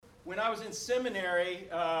when I was in seminary,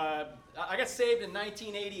 I got saved in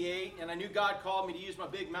 1988, and I knew God called me to use my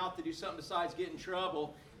big mouth to do something besides get in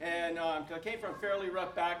trouble. And I came from a fairly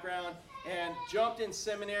rough background and jumped in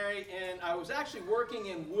seminary, and I was actually working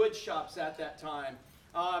in wood shops at that time.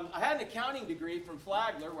 I had an accounting degree from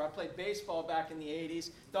Flagler, where I played baseball back in the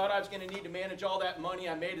 80s. Thought I was going to need to manage all that money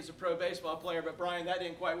I made as a pro baseball player, but Brian, that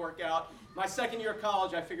didn't quite work out. My second year of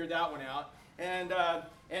college, I figured that one out. And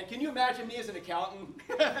can you imagine me as an accountant?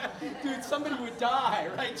 Dude, somebody would die,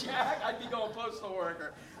 right, Jack? I'd be going postal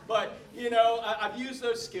worker. But, I've used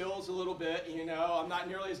those skills a little bit, I'm not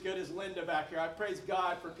nearly as good as Linda back here. I praise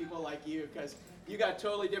God for people like you, because you got a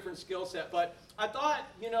totally different skill set. But I thought,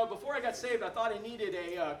 before I got saved, I thought I needed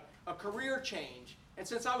a career change. And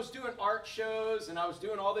since I was doing art shows and I was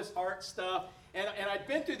doing all this art stuff, and I'd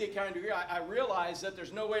been through the accounting degree, I realized that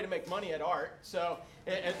there's no way to make money at art. So,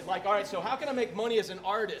 all right, so how can I make money as an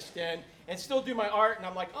artist and still do my art? And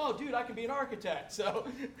I'm like, oh, dude, I can be an architect. So,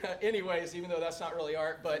 anyways, even though that's not really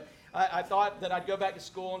art, but I thought that I'd go back to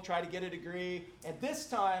school and try to get a degree. And this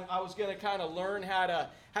time, I was going to kind of learn how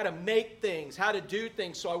to make things, how to do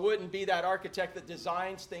things, so I wouldn't be that architect that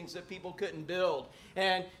designs things that people couldn't build.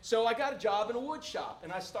 And so I got a job in a wood shop,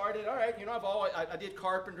 and I started, all right, I did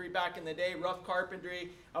carpentry back in the day, rough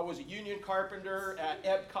carpentry. I was a union carpenter at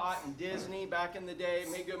Epcot and Disney back in the day,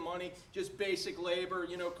 made good money, just basic labor,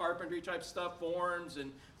 carpentry type stuff, forms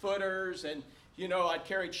and footers, and, I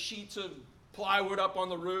carried sheets of plywood up on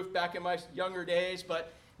the roof back in my younger days.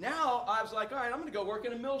 But now I was like, all right, I'm going to go work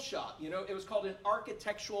in a mill shop. It was called an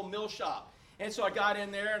architectural mill shop. And so I got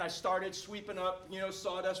in there and I started sweeping up,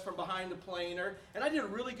 sawdust from behind the planer. And I did a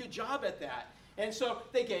really good job at that. And so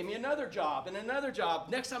they gave me another job and another job.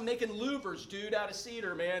 Next I'm making louvers, dude, out of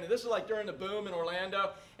cedar, man. And this is like during the boom in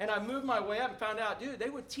Orlando. And I moved my way up and found out, dude, they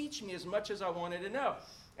would teach me as much as I wanted to know.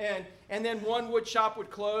 And then one wood shop would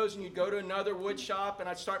close, and you'd go to another wood shop, and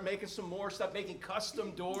I'd start making some more stuff, making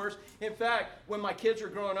custom doors. In fact, when my kids were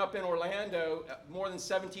growing up in Orlando more than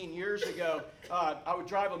 17 years ago, I would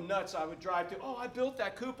drive them nuts. I would drive to, oh, I built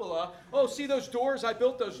that cupola. Oh, see those doors? I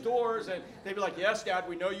built those doors. And they'd be like, yes, Dad,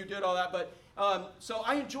 we know you did all that. But so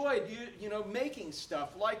I enjoyed, making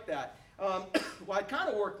stuff like that. Well, I kind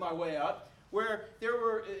of worked my way up, where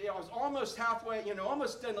I was almost halfway,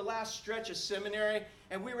 almost in the last stretch of seminary,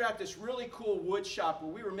 and we were at this really cool wood shop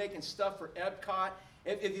where we were making stuff for Epcot.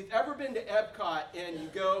 If you've ever been to Epcot and you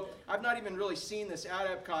go, I've not even really seen this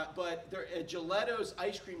at Epcot, but at Gelato's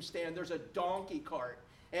ice cream stand, there's a donkey cart.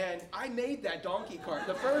 And I made that donkey cart.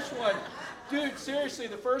 The first one, dude, seriously,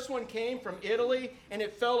 the first one came from Italy, and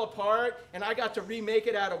it fell apart, and I got to remake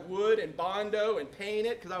it out of wood and Bondo and paint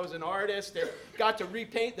it because I was an artist, and got to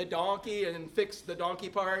repaint the donkey and fix the donkey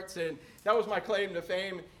parts, and that was my claim to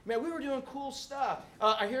fame. Man, we were doing cool stuff.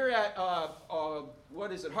 I hear at,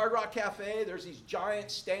 Hard Rock Cafe, there's these giant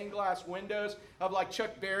stained glass windows of like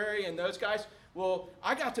Chuck Berry and those guys. Well,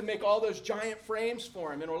 I got to make all those giant frames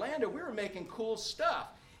for him. In Orlando, we were making cool stuff.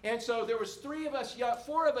 And so there was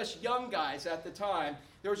four of us young guys at the time.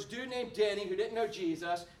 There was a dude named Denny who didn't know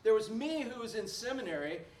Jesus. There was me who was in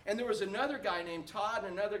seminary. And there was another guy named Todd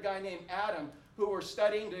and another guy named Adam who were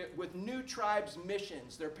studying with New Tribes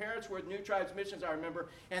Missions. Their parents were with New Tribes Missions, I remember.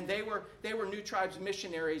 And they were New Tribes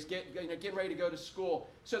missionaries getting ready to go to school.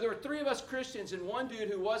 So there were three of us Christians and one dude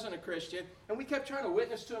who wasn't a Christian. And we kept trying to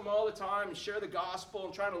witness to him all the time and share the gospel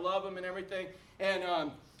and trying to love him and everything. And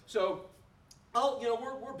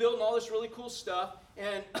we're building all this really cool stuff,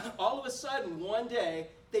 and all of a sudden, one day,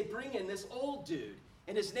 they bring in this old dude,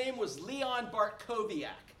 and his name was Leon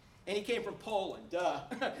Bartkowiak, and he came from Poland, duh,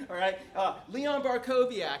 all right? Leon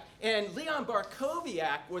Bartkowiak, and Leon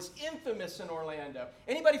Bartkowiak was infamous in Orlando.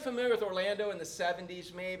 Anybody familiar with Orlando in the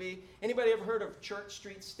 70s, maybe? Anybody ever heard of Church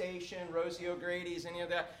Street Station, Rosie O'Grady's, any of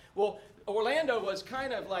that? Well, Orlando was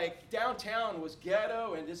kind of like, downtown was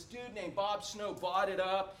ghetto, and this dude named Bob Snow bought it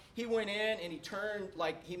up. He went in and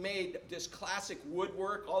he made this classic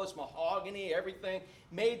woodwork, all this mahogany, everything,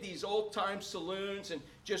 made these old-time saloons and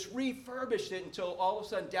just refurbished it until all of a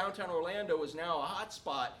sudden downtown Orlando was now a hot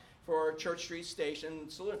spot for Church Street Station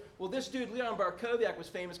saloon. Well, this dude, Leon Bartkowiak, was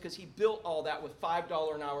famous because he built all that with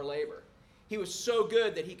 $5 an hour labor. He was so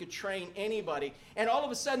good that he could train anybody. And all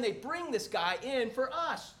of a sudden they bring this guy in for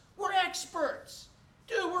us. We're experts.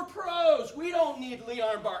 Dude, we're pros. We don't need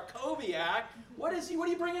Leon Bartkowiak. What are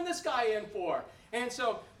you bringing this guy in for? And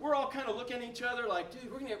so we're all kind of looking at each other like,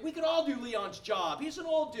 dude, we could all do Leon's job. He's an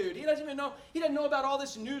old dude. He doesn't know about all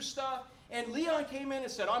this new stuff. And Leon came in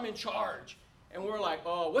and said, I'm in charge. And we're like,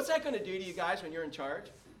 oh, what's that going to do to you guys when you're in charge?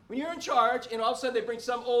 When you're in charge, and all of a sudden they bring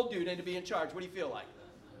some old dude in to be in charge, what do you feel like?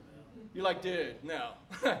 You're like, dude, no.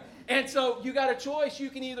 And so you got a choice. You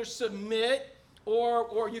can either submit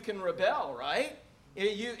or you can rebel, right?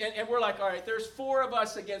 And we're like, all right, there's 4 of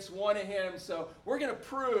us against 1 of him, so we're going to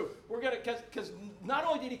prove, because not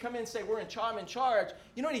only did he come in and say, I'm in charge,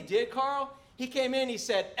 you know what he did, Carl? He came in, he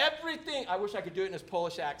said, everything, I wish I could do it in his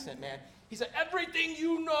Polish accent, man. He said, everything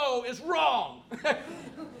you know is wrong.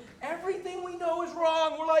 Everything we know is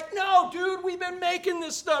wrong. We're like, no, dude, we've been making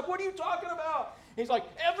this stuff. What are you talking about? He's like,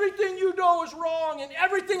 everything you know is wrong, and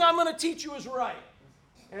everything I'm going to teach you is right.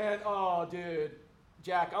 And, oh, dude,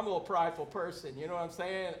 Jack, I'm a little prideful person. You know what I'm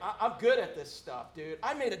saying? I'm good at this stuff, dude.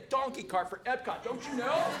 I made a donkey cart for Epcot. Don't you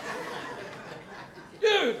know?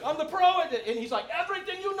 Dude, I'm the pro at it. And he's like,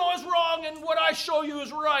 everything you know is wrong, and what I show you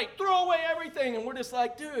is right. Throw away everything. And we're just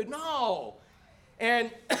like, dude, no. And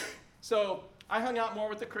so I hung out more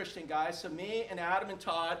with the Christian guys. So me and Adam and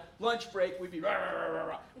Todd, lunch break, we'd be rah, rah, rah,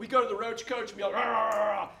 rah. We go to the Roach coach and be like, rah, rah,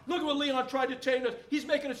 rah. Look at what Leon tried to tell us. He's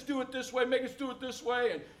making us do it this way, make us do it this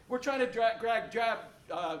way. And we're trying to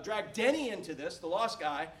drag Denny into this, the lost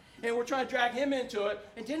guy, and we're trying to drag him into it,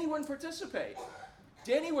 and Denny wouldn't participate.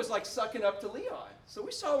 Denny was like sucking up to Leon. So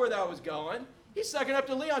we saw where that was going. He's sucking up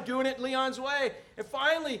to Leon, doing it Leon's way. And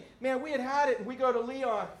finally, man, we had it, and we go to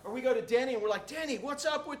Leon, or we go to Denny, and we're like, Denny, what's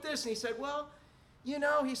up with this? And he said, well, you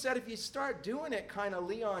know, he said, if you start doing it kind of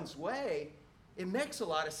Leon's way, it makes a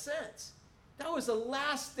lot of sense. That was the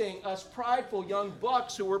last thing us prideful young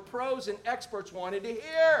bucks who were pros and experts wanted to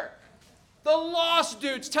hear. The lost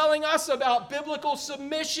dudes telling us about biblical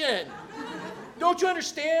submission. Don't you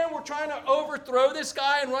understand? We're trying to overthrow this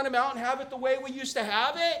guy and run him out and have it the way we used to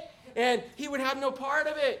have it. And he would have no part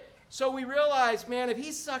of it. So we realized, man, if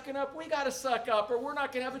he's sucking up, we got to suck up or we're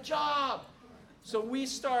not going to have a job. So we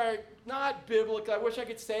start, not biblical, I wish I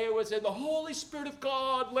could say it was in the Holy Spirit of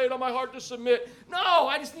God laid on my heart to submit. No,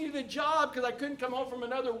 I just needed a job because I couldn't come home from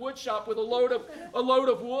another wood shop with a load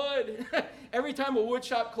of wood. Every time a wood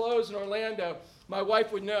shop closed in Orlando, my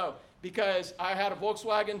wife would know because I had a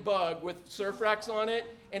Volkswagen Bug with surf racks on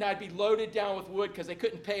it, and I'd be loaded down with wood because they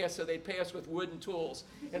couldn't pay us, so they'd pay us with wooden tools.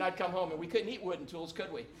 And I'd come home, and we couldn't eat wooden tools,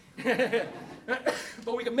 could we?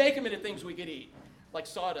 But we could make them into things we could eat. Like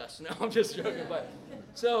sawdust. No, I'm just joking. But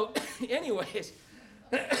so, anyways,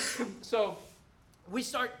 so we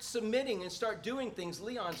start submitting and start doing things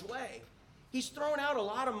Leon's way. He's thrown out a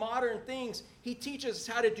lot of modern things. He teaches us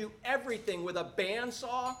how to do everything with a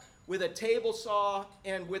bandsaw, with a table saw,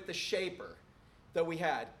 and with the shaper that we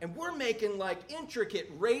had. And we're making like intricate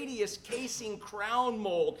radius casing crown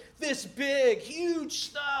mold, this big, huge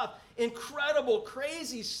stuff, incredible,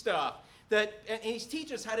 crazy stuff. And he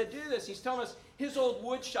teaches us how to do this. He's telling us his old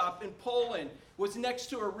wood shop in Poland was next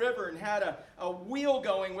to a river and had a wheel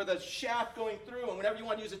going with a shaft going through. And whenever you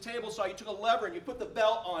wanted to use a table saw, you took a lever and you put the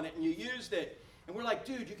belt on it and you used it. And we're like,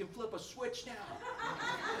 dude, you can flip a switch now.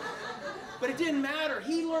 But it didn't matter.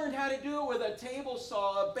 He learned how to do it with a table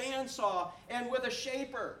saw, a bandsaw, and with a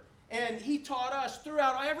shaper. And he taught us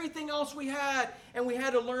throughout everything else we had, and we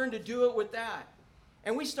had to learn to do it with that.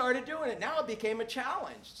 And we started doing it. Now it became a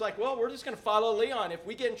challenge. It's like, well, we're just going to follow Leon. If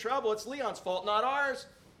we get in trouble, it's Leon's fault, not ours.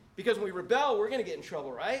 Because when we rebel, we're going to get in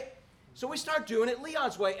trouble, right? So we start doing it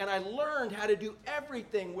Leon's way. And I learned how to do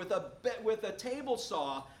everything with a table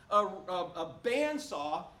saw, a band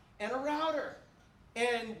saw, and a router.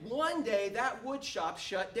 And one day, that wood shop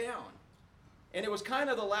shut down. And it was kind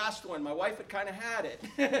of the last one. My wife had kind of had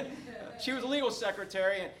it. She was a legal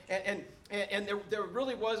secretary, and there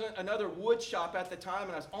really wasn't another wood shop at the time,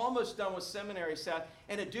 and I was almost done with seminary, Seth.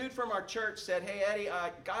 And a dude from our church said, hey, Eddie,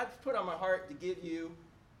 God put on my heart to give you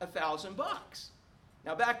 $1,000.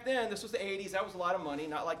 Now, back then, this was the 80s. That was a lot of money,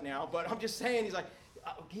 not like now. But I'm just saying, he's like,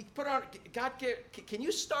 he put on, God, can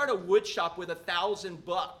you start a wood shop with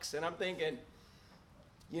 $1,000? And I'm thinking,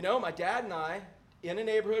 you know, my dad and I, in a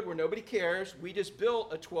neighborhood where nobody cares, we just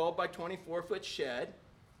built a 12 by 24 foot shed,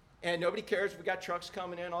 and nobody cares. We got trucks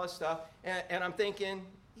coming in, all this stuff. And I'm thinking,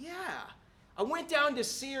 yeah. I went down to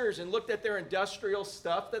Sears and looked at their industrial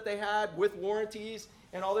stuff that they had with warranties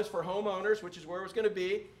and all this for homeowners, which is where it was going to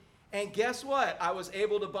be. And guess what? I was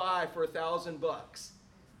able to buy for $1,000.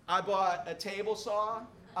 I bought a table saw.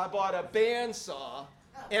 I bought a band saw.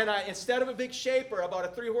 And instead of a big shaper, I bought a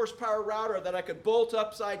 3 horsepower router that I could bolt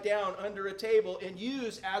upside down under a table and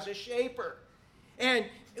use as a shaper. And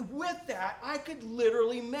with that, I could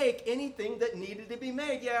literally make anything that needed to be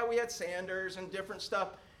made. Yeah, we had sanders and different stuff.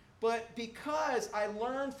 But because I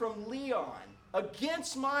learned from Leon,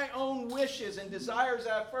 against my own wishes and desires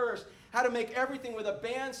at first, how to make everything with a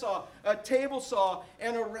bandsaw, a table saw,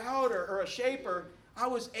 and a router or a shaper, I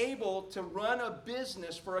was able to run a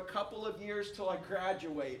business for a couple of years till I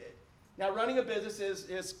graduated. Now, running a business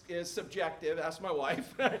is subjective. Ask my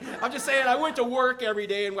wife. I'm just saying I went to work every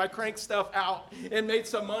day and I cranked stuff out and made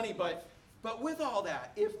some money. But with all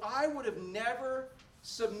that, if I would have never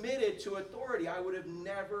submitted to authority, I would have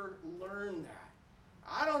never learned that.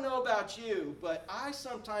 I don't know about you, but I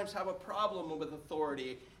sometimes have a problem with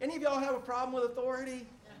authority. Any of y'all have a problem with authority?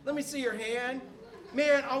 Let me see your hand.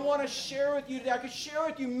 Man, I want to share with you today. I could share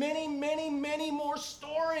with you many, many, many more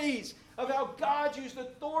stories of how God used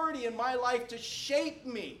authority in my life to shape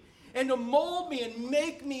me and to mold me and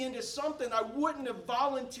make me into something I wouldn't have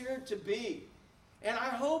volunteered to be. And I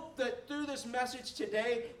hope that through this message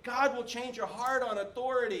today, God will change your heart on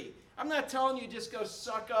authority. I'm not telling you just go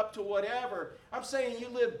suck up to whatever. I'm saying you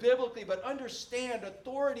live biblically, but understand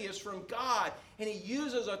authority is from God, and He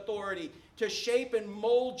uses authority to shape and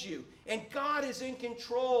mold you. And God is in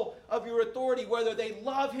control of your authority, whether they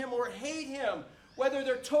love Him or hate Him, whether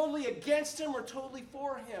they're totally against Him or totally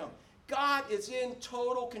for Him. God is in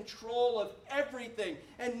total control of everything,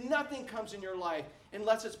 and nothing comes in your life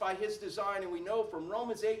unless it's by His design. And we know from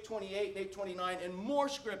Romans 8:28 and 8:29 and more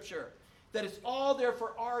scripture that it's all there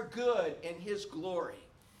for our good and His glory.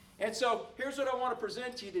 And so here's what I want to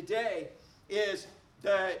present to you today is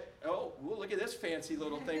that, oh, well, look at this fancy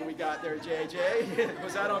little thing we got there, JJ.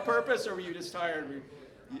 Was that on purpose or were you just tired?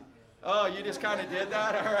 Oh, you just kind of did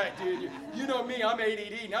that? All right, dude. You know me, I'm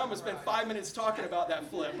ADD. Now I'm going to spend 5 minutes talking about that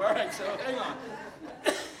flip. All right, so hang on.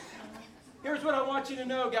 Here's what I want you to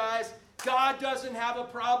know, guys. God doesn't have a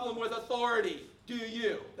problem with authority. Do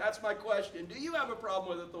you? That's my question. Do you have a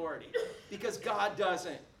problem with authority? Because God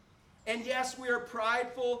doesn't. And yes, we are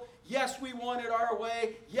prideful. Yes, we want it our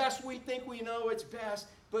way. Yes, we think we know it's best.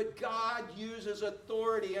 But God uses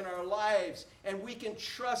authority in our lives. And we can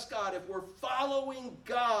trust God. If we're following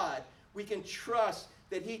God, we can trust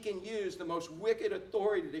that He can use the most wicked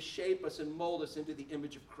authority to shape us and mold us into the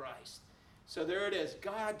image of Christ. So there it is.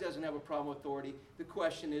 God doesn't have a problem with authority. The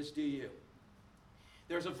question is, do you?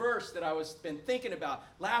 There's a verse that I was been thinking about.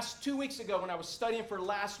 2 weeks ago when I was studying for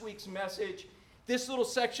last week's message, this little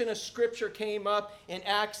section of scripture came up in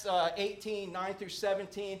Acts 18, 9 through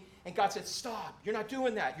 17. And God said, stop, you're not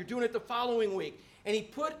doing that. You're doing it the following week. And He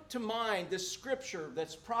put to mind this scripture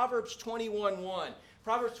that's Proverbs 21:1.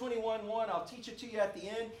 Proverbs 21:1, I'll teach it to you at the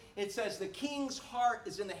end. It says, the king's heart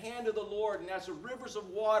is in the hand of the Lord, and as the rivers of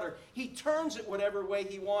water, He turns it whatever way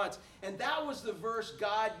He wants. And that was the verse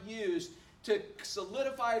God used to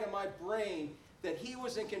solidify it in my brain that He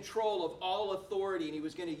was in control of all authority and He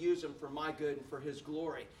was going to use them for my good and for His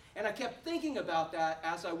glory. And I kept thinking about that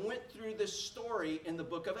as I went through this story in the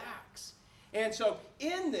book of Acts. And so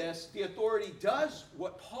in this, the authority does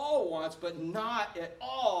what Paul wants, but not at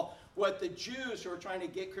all what the Jews who are trying to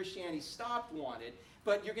get Christianity stopped wanted.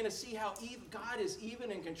 But you're going to see how God is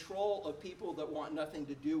even in control of people that want nothing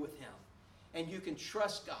to do with Him. And you can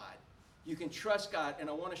trust God. You can trust God, and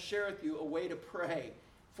I want to share with you a way to pray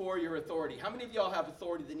for your authority. How many of y'all have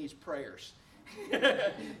authority that needs prayers?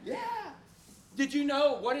 Yeah. Did you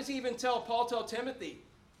know, what does Paul tell Timothy?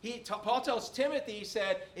 Paul tells Timothy, he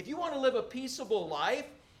said, if you want to live a peaceable life,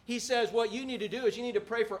 he says what you need to do is you need to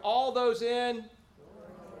pray for all those in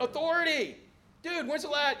authority. Dude, when's the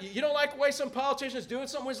last, you don't like the way some politicians doing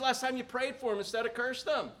something, when's the last time you prayed for them instead of cursed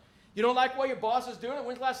them? You don't like the way your boss is doing it,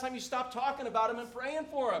 when's the last time you stopped talking about them and praying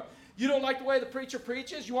for them? You don't like the way the preacher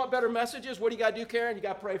preaches? You want better messages? What do you got to do, Karen? You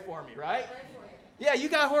got to pray for me, right? Yeah, you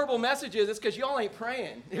got horrible messages. It's because y'all ain't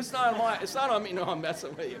praying. It's not on me. No, I'm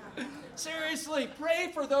messing with you. Seriously, pray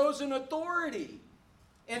for those in authority.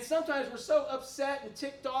 And sometimes we're so upset and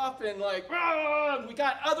ticked off and like, ah, we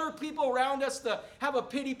got other people around us to have a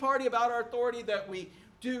pity party about our authority that we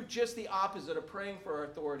do just the opposite of praying for our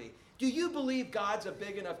authority. Do you believe God's a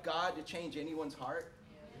big enough God to change anyone's heart?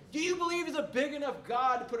 Do you believe He's a big enough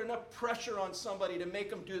God to put enough pressure on somebody to make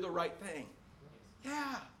them do the right thing?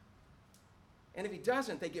 Yeah. And if He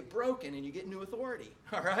doesn't, they get broken and you get new authority.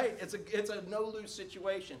 All right? It's a no-lose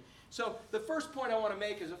situation. So the first point I want to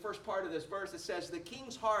make is the first part of this verse. It says, the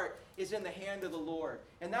king's heart is in the hand of the Lord.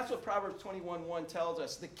 And that's what Proverbs 21:1 tells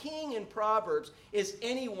us. The king in Proverbs is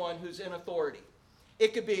anyone who's in authority.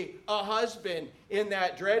 It could be a husband in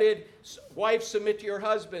that dreaded wife submit to your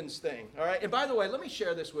husband's thing. All right? And by the way, let me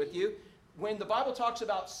share this with you. When the Bible talks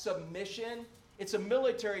about submission, it's a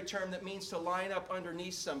military term that means to line up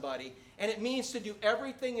underneath somebody. And it means to do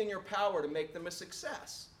everything in your power to make them a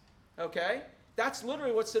success. Okay? That's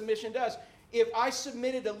literally what submission does. If I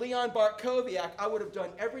submitted to Leon Bartkowiak, I would have done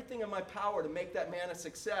everything in my power to make that man a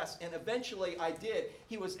success. And eventually I did.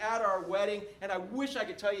 He was at our wedding, and I wish I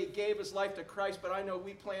could tell you he gave his life to Christ, but I know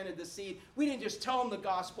we planted the seed. We didn't just tell him the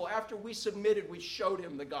gospel. After we submitted, we showed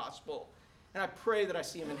him the gospel. And I pray that I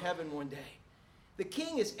see him in heaven one day. The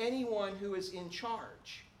king is anyone who is in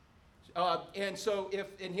charge. And so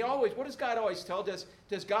what does God always tell?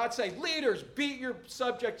 Does God say, leaders, beat your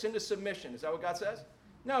subjects into submission? Is that what God says?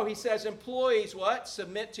 No, he says, employees, what?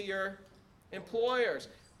 Submit to your employers.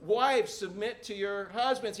 Wives, submit to your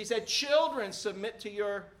husbands. He said, children, submit to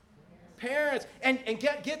your parents. And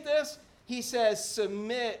get this? He says,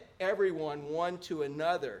 submit everyone one to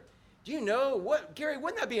another. Do you know what, Gary,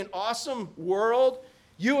 wouldn't that be an awesome world?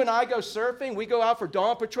 You and I go surfing. We go out for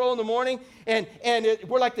dawn patrol in the morning, and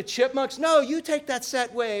we're like the chipmunks. No, you take that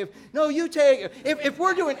set wave. No, you take. If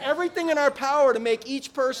we're doing everything in our power to make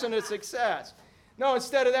each person a success. No,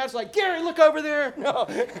 instead of that, it's like, Gary, look over there. No.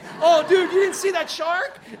 Oh, dude, you didn't see that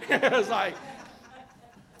shark? It's like,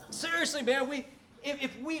 seriously, man,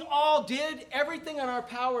 if we all did everything in our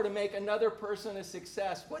power to make another person a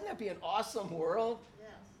success, wouldn't that be an awesome world? Yeah.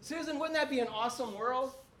 Susan, wouldn't that be an awesome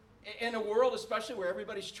world? In a world especially where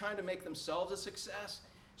everybody's trying to make themselves a success.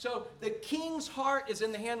 So the king's heart is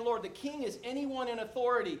in the hand of the Lord. The king is anyone in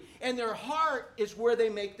authority, and their heart is where they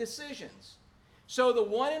make decisions. So the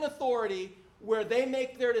one in authority, where they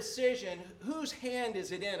make their decision, whose hand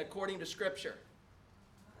is it in according to Scripture?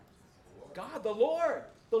 God, the Lord.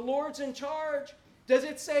 The Lord's in charge. Does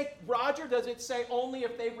it say, Roger, does it say only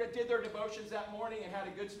if they did their devotions that morning and had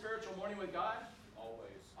a good spiritual morning with God?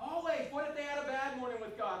 Always. What if they had a bad morning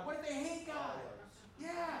with God? What if they hate God?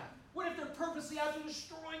 Always. Yeah. What if they're purposely out to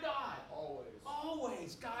destroy God?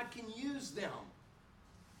 Always. God can use them.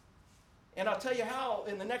 And I'll tell you how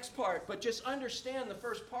in the next part, but just understand the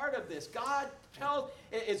first part of this.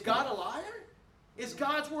 Is God a liar? Is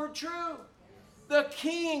God's word true? The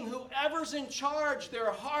king, whoever's in charge,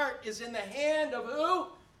 their heart is in the hand of who?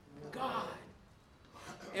 God.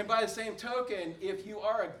 And by the same token, if you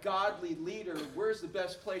are a godly leader, where's the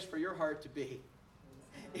best place for your heart to be?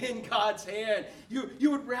 In God's hand.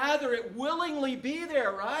 You would rather it willingly be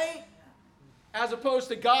there, right? As opposed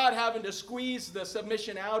to God having to squeeze the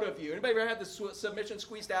submission out of you. Anybody ever had the submission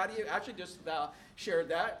squeezed out of you? Actually, just shared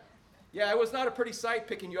that. Yeah, it was not a pretty sight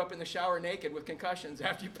picking you up in the shower naked with concussions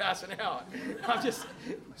after you passing out. I'm just,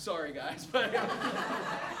 sorry guys. But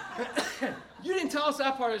you didn't tell us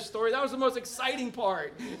that part of the story. That was the most exciting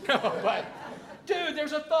part. No, but, dude,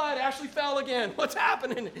 there's a thud. Ashley fell again. What's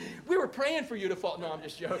happening? We were praying for you to fall. No, I'm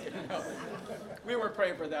just joking. No. We weren't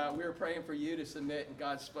praying for that. We were praying for you to submit, and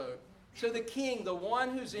God spoke. So the king, the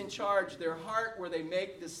one who's in charge, their heart where they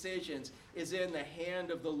make decisions is in the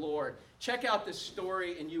hand of the Lord. Check out this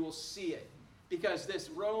story and you will see it. Because this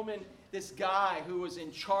guy who was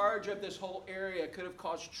in charge of this whole area could have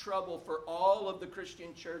caused trouble for all of the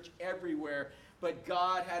Christian church everywhere. But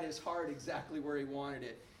God had his heart exactly where he wanted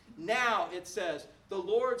it. Now it says, the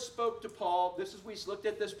Lord spoke to Paul. We looked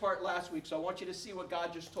at this part last week, so I want you to see what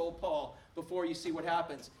God just told Paul before you see what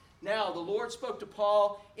happens. Now, the Lord spoke to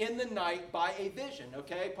Paul in the night by a vision,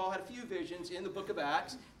 okay? Paul had a few visions in the book of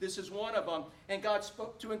Acts. This is one of them. And God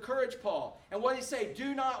spoke to encourage Paul. And what did he say?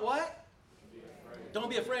 Do not what?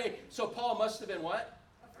 Don't be afraid. So Paul must have been what?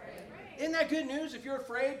 Afraid. Isn't that good news? If you're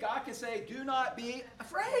afraid, God can say, do not be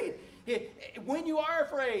afraid. When you are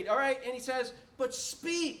afraid, all right? And he says, but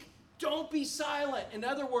speak. Don't be silent. In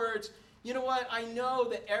other words, you know what? I know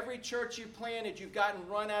that every church you planted, you've gotten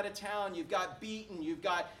run out of town, you've got beaten, you've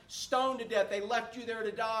got stoned to death, they left you there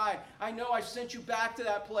to die. I know I sent you back to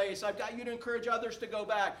that place. I've got you to encourage others to go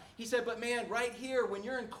back. He said, but man, right here, when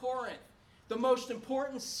you're in Corinth, the most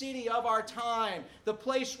important city of our time, the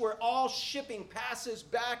place where all shipping passes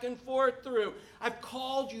back and forth through, I've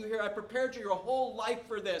called you here. I prepared you your whole life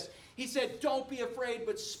for this. He said, don't be afraid,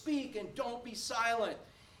 but speak and don't be silent.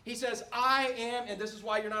 He says, I am, and this is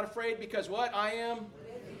why you're not afraid, because what? I am?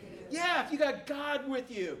 Yeah, if you got God with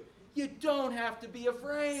you, you don't have to be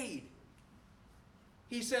afraid.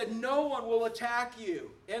 He said, no one will attack you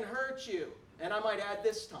and hurt you. And I might add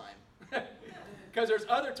this time. Because there's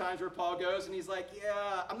other times where Paul goes and he's like,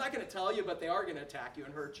 yeah, I'm not going to tell you, but they are going to attack you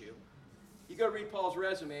and hurt you. You go read Paul's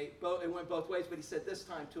resume, it went both ways, but he said this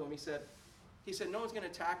time to him, he said, no one's going to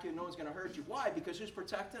attack you and no one's going to hurt you. Why? Because who's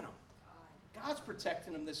protecting him? God's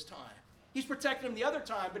protecting him this time. He's protecting him the other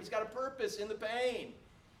time, but he's got a purpose in the pain.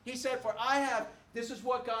 He said, this is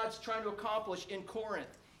what God's trying to accomplish in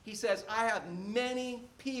Corinth. He says, I have many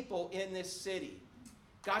people in this city.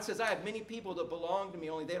 God says, I have many people that belong to me,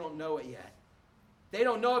 only they don't know it yet. They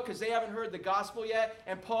don't know it because they haven't heard the gospel yet.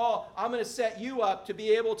 And Paul, I'm going to set you up to be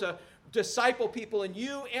able to disciple people, and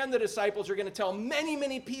you and the disciples are going to tell many,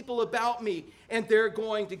 many people about me, and they're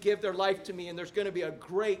going to give their life to me, and there's going to be a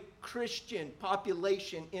great Christian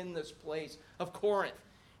population in this place of Corinth.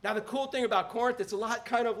 Now, the cool thing about Corinth, it's a lot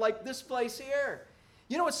kind of like this place here.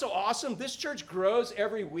 You know what's so awesome? This church grows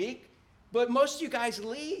every week, but most of you guys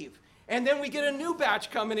leave. And then we get a new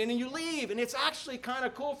batch coming in and you leave. And it's actually kind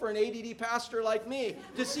of cool for an ADD pastor like me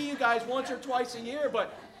to see you guys once or twice a year.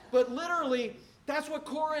 But literally, that's what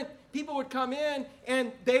Corinth, people would come in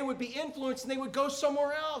and they would be influenced and they would go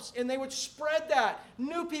somewhere else and they would spread that.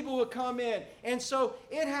 New people would come in. And so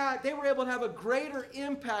they were able to have a greater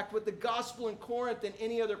impact with the gospel in Corinth than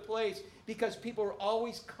any other place because people were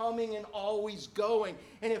always coming and always going.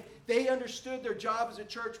 And if they understood their job as a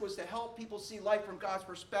church was to help people see life from God's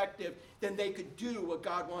perspective, then they could do what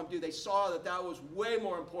God wanted to do. They saw that that was way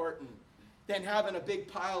more important than having a big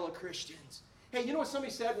pile of Christians. Hey, you know what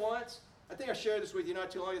somebody said once? I think I shared this with you not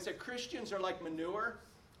too long ago. They said Christians are like manure.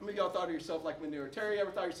 How many of y'all thought of yourself like manure? Terry, you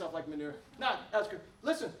ever thought of yourself like manure? No, that's good.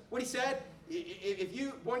 Listen, what he said,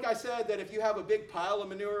 one guy said that if you have a big pile of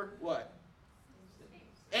manure, what?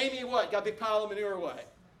 Amy, what? Got a big pile of manure,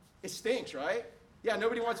 what? It stinks, right? Yeah,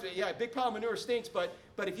 nobody wants to. Yeah, a big pile of manure stinks, but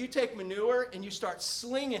if you take manure and you start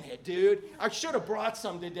slinging it, dude, I should have brought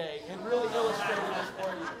some today and really illustrated this for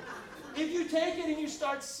you. If you take it and you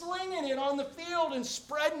start slinging it on the field and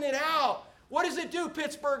spreading it out, what does it do,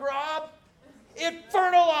 Pittsburgh Rob? It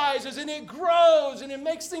fertilizes and it grows and it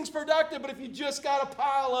makes things productive. But if you just got a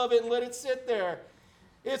pile of it and let it sit there,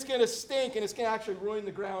 it's going to stink and it's going to actually ruin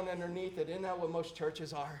the ground underneath it. Isn't that what most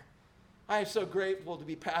churches are? I am so grateful to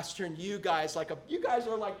be pastoring you guys. You guys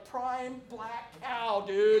are like prime black cow,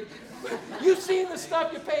 dude. You've seen the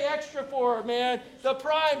stuff you pay extra for, man. The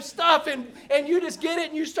prime stuff. And you just get it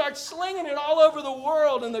and you start slinging it all over the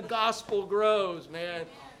world and the gospel grows, man.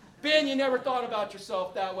 Ben, you never thought about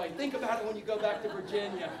yourself that way. Think about it when you go back to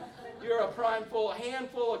Virginia. You're a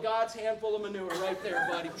handful of God's handful of manure right there,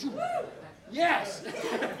 buddy. Yes.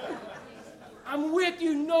 I'm with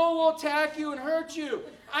you. No one will attack you and hurt you.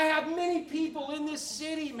 I have many people in this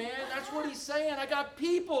city, man. That's what he's saying. I got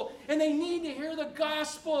people, and they need to hear the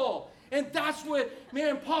gospel. And that's what,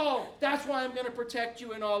 man, Paul, that's why I'm going to protect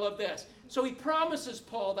you in all of this. So he promises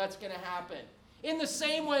Paul that's going to happen. In the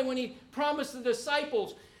same way when he promised the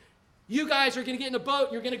disciples, you guys are going to get in a boat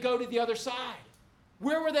and you're going to go to the other side.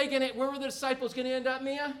 Where were the disciples going to end up,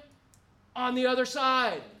 Mia? On the other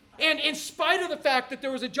side. And in spite of the fact that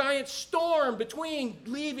there was a giant storm between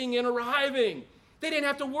leaving and arriving, they didn't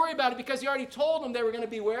have to worry about it because he already told them they were going to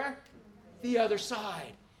be where? The other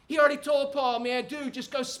side. He already told Paul, man, dude,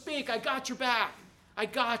 just go speak. I got your back. I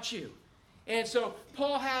got you. And so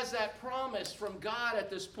Paul has that promise from God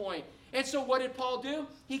at this point. And so what did Paul do?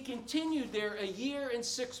 He continued there 1 year and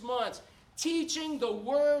 6 months, teaching the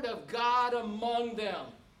word of God among them.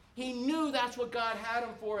 He knew that's what God had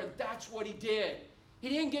him for, and that's what he did. He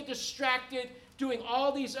didn't get distracted doing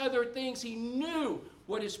all these other things. He knew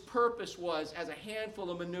what his purpose was as a handful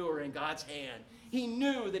of manure in God's hand. He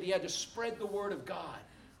knew that he had to spread the word of God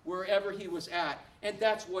wherever he was at. And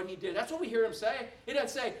that's what he did. That's what we hear him say. He doesn't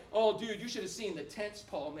say, oh, dude, you should have seen the tents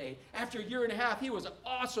Paul made. After 1.5 years, he was an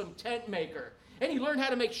awesome tent maker. And he learned how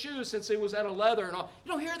to make shoes since he was out of leather and all.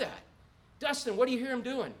 You don't hear that. Dustin, what do you hear him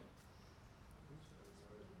doing?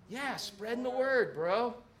 Yeah, spreading the word,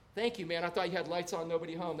 bro. Thank you, man. I thought you had lights on,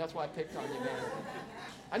 nobody home. That's why I picked on you, man.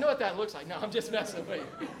 I know what that looks like. No, I'm just messing with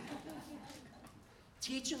you.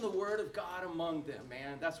 Teaching the word of God among them,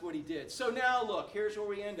 man. That's what he did. So now, look, here's where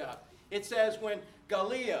we end up. It says when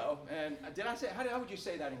Gallio, and did I say, how would you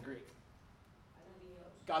say that in Greek?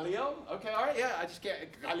 Gallio? Okay, all right, yeah, I just can't.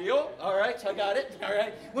 Gallio? All right, so I got it. All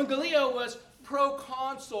right. When Gallio was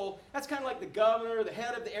proconsul, that's kind of like the governor, the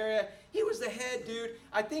head of the area. He was the head dude.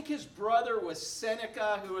 I think his brother was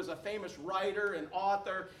Seneca, who was a famous writer and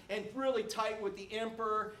author, and really tight with the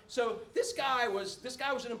emperor. So this guy was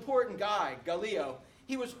an important guy, Gallio.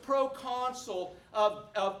 He was proconsul of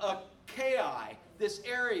Achaia, this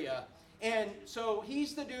area. And so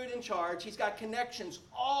he's the dude in charge. He's got connections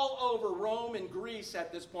all over Rome and Greece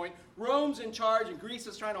at this point. Rome's in charge and Greece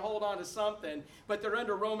is trying to hold on to something, but they're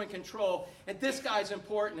under Roman control. And this guy's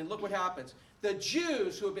important, and look what happens. The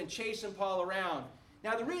Jews who have been chasing Paul around.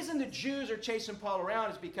 Now the reason the Jews are chasing Paul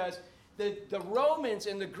around is because the Romans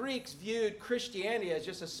and the Greeks viewed Christianity as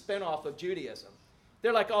just a spinoff of Judaism.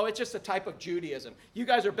 They're like, oh, it's just a type of Judaism. You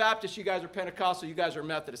guys are Baptist, you guys are Pentecostal, you guys are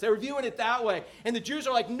Methodist. They were viewing it that way. And the Jews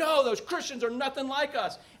are like, no, those Christians are nothing like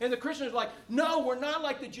us. And the Christians are like, no, we're not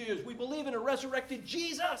like the Jews. We believe in a resurrected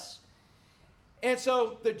Jesus. And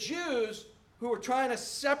so the Jews who were trying to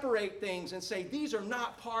separate things and say, these are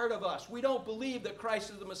not part of us. We don't believe that Christ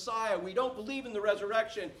is the Messiah. We don't believe in the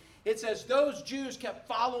resurrection. It says those Jews kept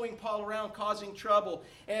following Paul around, causing trouble.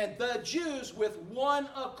 And the Jews with one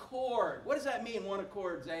accord. What does that mean, one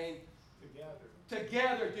accord, Zane?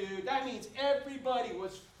 together, dude. That means everybody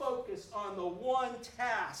was focused on the one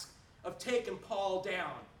task of taking Paul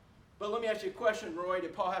down. But let me ask you a question, Roy.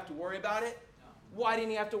 Did Paul have to worry about it? No. Why didn't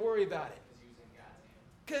he have to worry about it?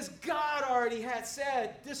 Because God already had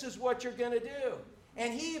said, this is what you're going to do.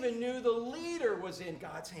 And he even knew the leader was in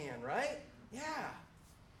God's hand, right? Yeah.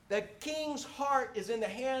 The king's heart is in the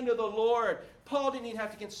hand of the Lord. Paul didn't even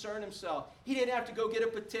have to concern himself. He didn't have to go get a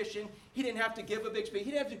petition. He didn't have to give a big speech.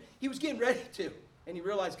 He was getting ready to. And he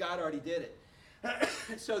realized God already did it.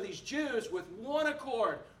 So these Jews, with one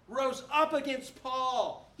accord, rose up against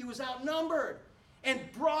Paul. He was outnumbered. And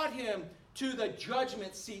brought him to the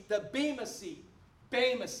judgment seat, the Bema seat.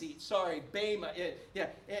 Bema seat, sorry, Bema.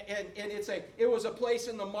 It was a place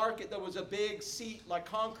in the market that was a big seat, like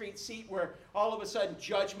concrete seat, where all of a sudden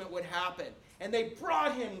judgment would happen. And they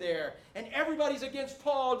brought him there, and everybody's against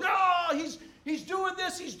Paul. Oh, he's doing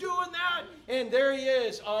this, he's doing that. And there he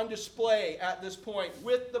is on display at this point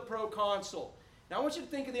with the proconsul. Now I want you to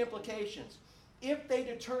think of the implications. If they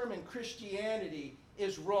determine Christianity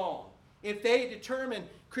is wrong, if they determine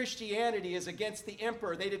Christianity is against the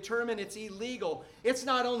emperor, they determine it's illegal. It's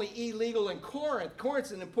not only illegal in Corinth.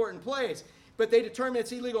 Corinth's an important place. But they determine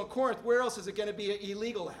it's illegal in Corinth. Where else is it going to be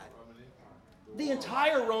illegal at? The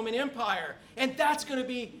entire Roman Empire. And that's going to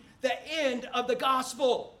be the end of the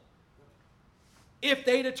gospel. If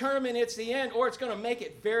they determine it's the end, or it's going to make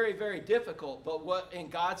it very, very difficult. But what, in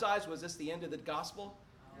God's eyes, was this the end of the gospel?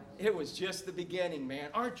 It was just the beginning, man.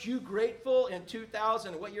 Aren't you grateful in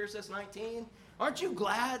 2000, what year is this, 19? Aren't you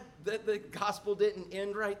glad that the gospel didn't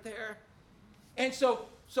end right there? And so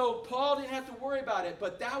Paul didn't have to worry about it,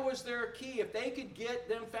 but that was their key. If they could get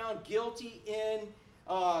them found guilty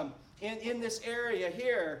in this area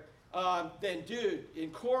here, then dude,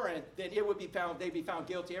 in Corinth, then it would be found, they'd be found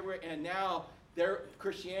guilty everywhere, and now their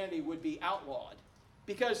Christianity would be outlawed.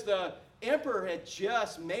 Because the emperor had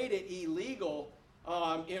just made it illegal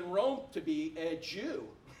in Rome to be a Jew.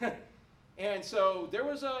 And so there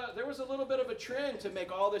was a little bit of a trend to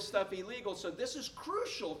make all this stuff illegal. So this is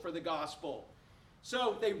crucial for the gospel.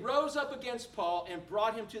 So they rose up against Paul and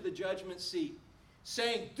brought him to the judgment seat,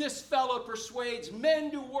 saying, this fellow persuades men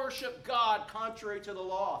to worship God contrary to the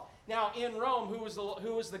law. Now in Rome, who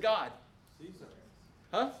was the god? Caesar.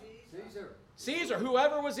 Huh? Caesar.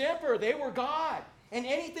 Whoever was emperor, they were God. And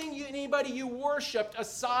anybody you worshipped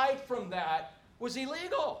aside from that was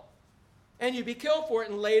illegal. And you'd be killed for it,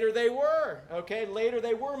 and later they were. Okay, later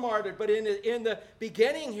they were martyred. But in the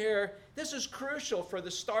beginning here, this is crucial for the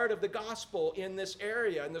start of the gospel in this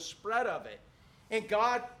area and the spread of it. And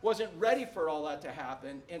God wasn't ready for all that to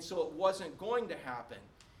happen, and so it wasn't going to happen.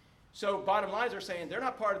 So bottom line is they're saying they're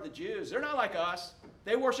not part of the Jews. They're not like us.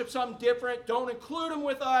 They worship something different. Don't include them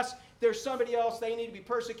with us. There's somebody else. They need to be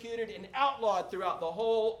persecuted and outlawed throughout the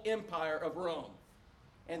whole empire of Rome.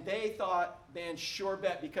 And they thought, man, sure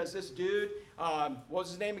bet, because this dude, what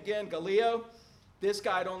was his name again? Gallio? This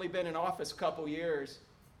guy had only been in office a couple years.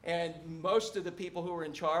 And most of the people who were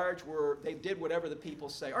in charge they did whatever the people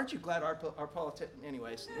say. Aren't you glad our politicians,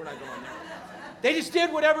 anyways, we're not going there. They just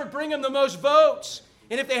did whatever would bring them the most votes.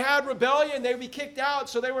 And if they had rebellion, they would be kicked out.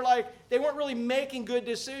 So they weren't really making good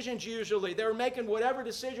decisions usually. They were making whatever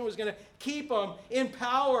decision was going to keep them in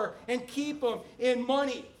power and keep them in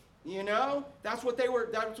money. You know, that's what they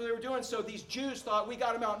were doing. So these Jews thought, we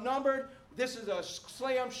got them outnumbered. This is a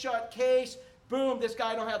slam shut case. Boom, this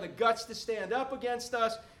guy don't have the guts to stand up against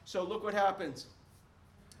us. So look what happens.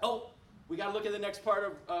 Oh, we got to look at the next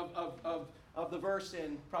part of the verse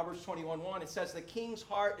in Proverbs 21:1. It says, the king's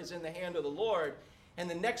heart is in the hand of the Lord. And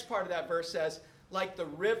the next part of that verse says, like the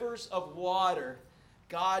rivers of water,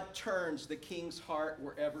 God turns the king's heart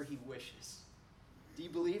wherever he wishes. Do you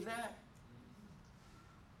believe that?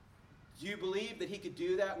 Do you believe that he could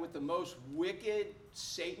do that with the most wicked,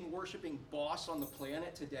 Satan-worshiping boss on the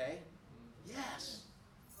planet today? Yes.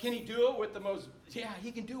 Can he do it with the most? Yeah,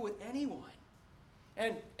 he can do it with anyone.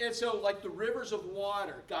 And so, like the rivers of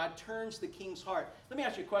water, God turns the king's heart. Let me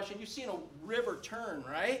ask you a question. You've seen a river turn,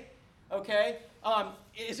 right? Okay.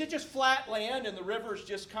 Is it just flat land and the river's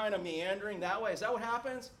just kind of meandering that way? Is that what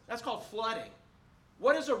happens? That's called flooding.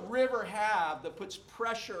 What does a river have that puts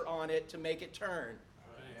pressure on it to make it turn?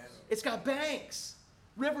 It's got banks.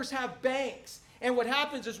 Rivers have banks. And what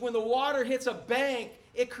happens is when the water hits a bank,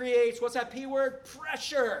 it creates, what's that P word?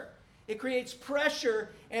 Pressure. It creates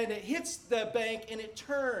pressure, and it hits the bank, and it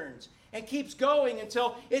turns and keeps going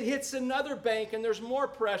until it hits another bank, and there's more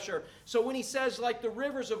pressure. So when he says, like the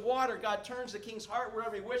rivers of water, God turns the king's heart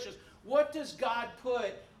wherever he wishes, what does God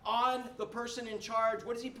put on the person in charge?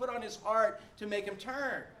 What does he put on his heart to make him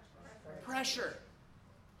turn? Pressure.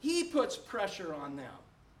 He puts pressure on them.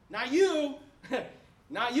 Now you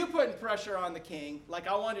Not you putting pressure on the king like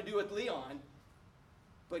I want to do with Leon,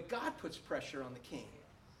 but God puts pressure on the king.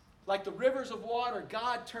 Like the rivers of water,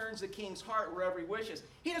 God turns the king's heart wherever he wishes.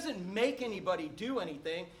 He doesn't make anybody do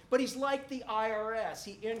anything, but he's like the IRS.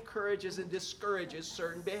 He encourages and discourages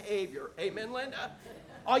certain behavior. Amen, Linda?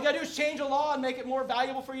 All you got to do is change a law and make it more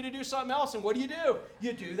valuable for you to do something else. And what do?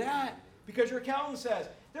 You do that because your accountant says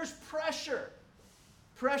there's pressure.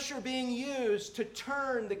 Pressure being used to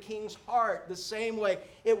turn the king's heart the same way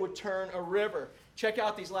it would turn a river. Check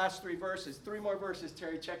out these last 3 verses. 3 more verses,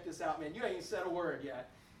 Terry. Check this out, man. You ain't even said a word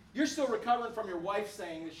yet. You're still recovering from your wife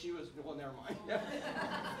saying that she was, well, never mind.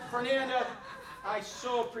 Fernanda, I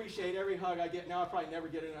so appreciate every hug I get. Now I'll probably never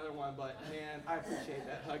get another one, but man, I appreciate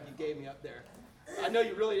that hug you gave me up there. I know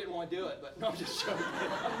you really didn't want to do it, but no, I'm just joking.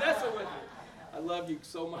 I'm messing with you. I love you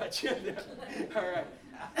so much. All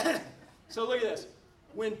right. So look at this.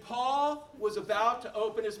 When Paul was about to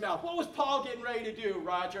open his mouth, what was Paul getting ready to do,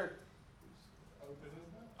 Roger?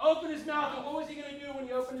 Open his mouth. And what was he going to do when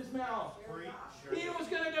he opened his mouth? Preach. He was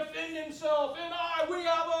going to defend himself. And we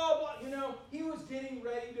have all, he was getting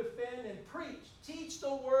ready to defend and preach. Teach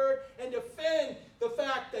the word and defend the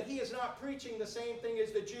fact that he is not preaching the same thing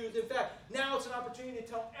as the Jews. In fact, now it's an opportunity to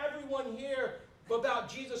tell everyone here about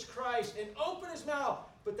Jesus Christ and open his mouth.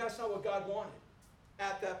 But that's not what God wanted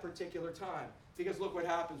at that particular time. Because look what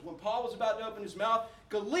happens. When Paul was about to open his mouth,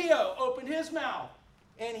 Gallio opened his mouth.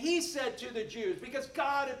 And he said to the Jews, because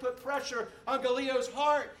God had put pressure on Gallio's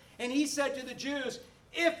heart, and he said to the Jews,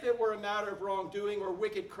 if it were a matter of wrongdoing or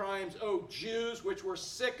wicked crimes, O Jews, which we're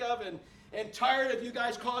sick of and tired of you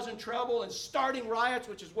guys causing trouble and starting riots,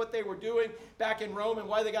 which is what they were doing back in Rome and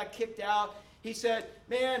why they got kicked out. He said,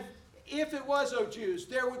 man, if it was, O Jews,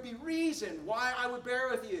 there would be reason why I would bear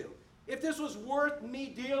with you. If this was worth me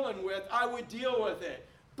dealing with, I would deal with it.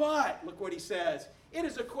 But, look what he says, it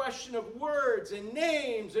is a question of words and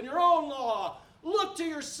names and your own law. Look to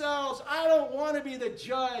yourselves. I don't want to be the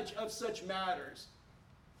judge of such matters.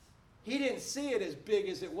 He didn't see it as big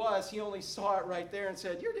as it was. He only saw it right there and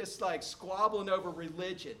said, you're just like squabbling over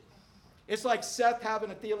religion. It's like Seth having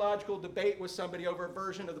a theological debate with somebody over a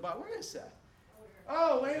version of the Bible. Where is Seth?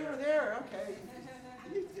 Oh, way over there. Okay.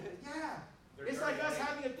 Yeah. It's like us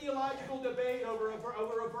having a theological debate over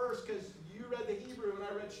a verse because you read the Hebrew and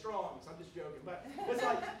I read Strong's. I'm just joking. But it's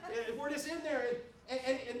like, we're just in there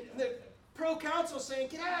and the pro-council saying,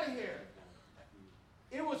 get out of here.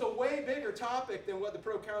 It was a way bigger topic than what the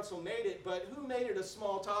pro-council made it, but who made it a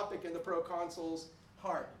small topic in the pro-council's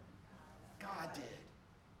heart? God did.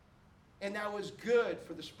 And that was good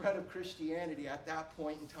for the spread of Christianity at that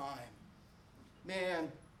point in time.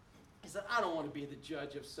 Man, he said, I don't want to be the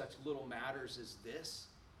judge of such little matters as this.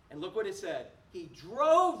 And look what it said. He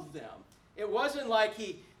drove them. It wasn't like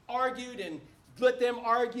he argued and let them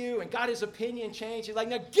argue and got his opinion changed. He's like,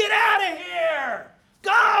 now get out of here.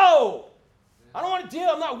 Go. I don't want to deal.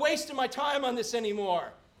 I'm not wasting my time on this anymore.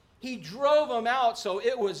 He drove them out, so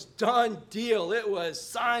it was done deal. It was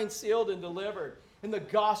signed, sealed, and delivered. And the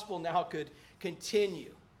gospel now could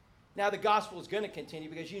continue. Now the gospel is going to continue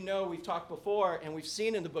because we've talked before and we've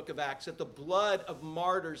seen in the book of Acts that the blood of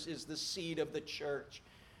martyrs is the seed of the church.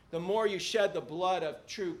 The more you shed the blood of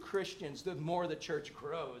true Christians, the more the church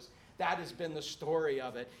grows. That has been the story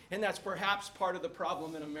of it. And that's perhaps part of the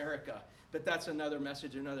problem in America. But that's another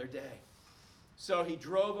message another day. So he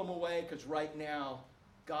drove them away because right now,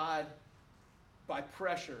 God, by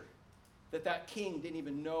pressure that king didn't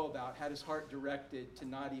even know about, had his heart directed to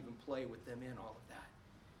not even play with them in all of that.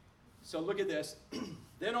 So look at this.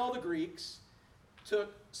 Then all the Greeks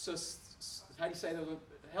took, how do you say that?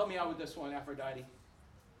 Help me out with this one, Aphrodite.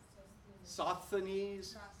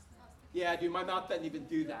 Sosthenes. Yeah, dude, my mouth doesn't even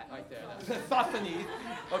do that right there. Sosthenes.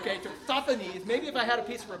 Okay, so Sosthenes. Maybe if I had a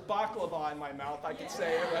piece of baklava in my mouth, I could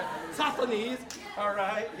say it, right? Sosthenes. All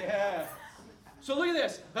right, yeah. So look at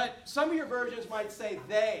this. But some of your versions might say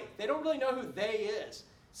they. They don't really know who they is.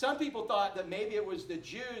 Some people thought that maybe it was the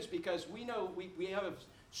Jews because we know we have a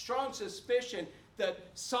strong suspicion that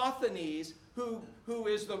Sosthenes, who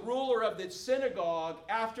is the ruler of the synagogue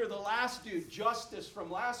after the last dude, Justus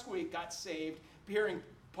from last week, got saved, hearing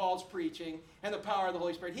Paul's preaching and the power of the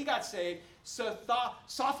Holy Spirit. He got saved. So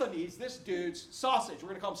Sosthenes, this dude's sausage, we're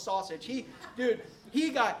going to call him sausage.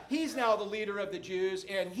 He's now the leader of the Jews,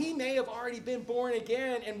 and he may have already been born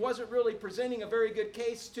again and wasn't really presenting a very good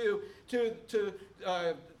case to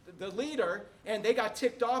the leader, and they got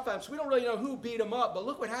ticked off at him. So we don't really know who beat him up, but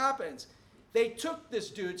look what happens. They took this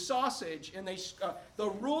dude, sausage, and the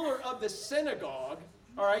ruler of the synagogue.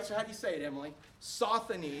 All right, so how do you say it, Emily?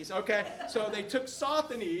 Sosthenes, okay? So they took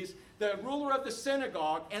Sosthenes, the ruler of the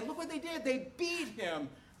synagogue, and look what they did. They beat him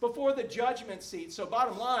before the judgment seat. So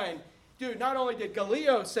bottom line, dude, not only did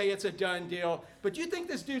Gallio say it's a done deal, but you think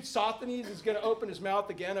this dude Sosthenes is going to open his mouth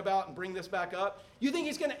again about and bring this back up? You think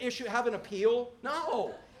he's going to have an appeal?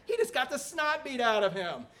 No. He just got the snot beat out of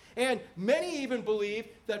him. And many even believe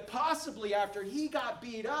that possibly after he got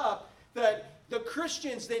beat up, that the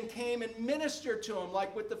Christians then came and ministered to him,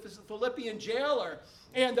 like with the Philippian jailer.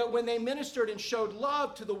 And that when they ministered and showed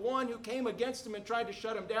love to the one who came against him and tried to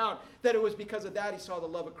shut him down, that it was because of that he saw the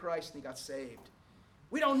love of Christ and he got saved.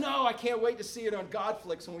 We don't know. I can't wait to see it on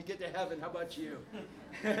Godflix when we get to heaven. How about you?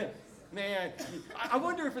 Man, I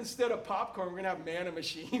wonder if instead of popcorn, we're going to have manna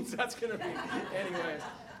machines. That's going to be, anyways.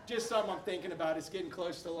 Just something I'm thinking about. It's getting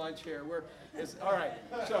close to lunch here. All right,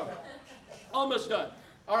 so almost done.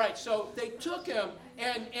 All right, so they took him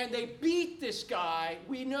and they beat this guy.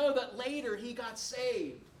 We know that later he got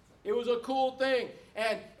saved. It was a cool thing.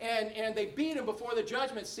 And they beat him before the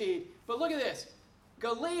judgment seat. But look at this.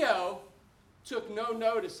 Gallio took no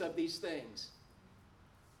notice of these things.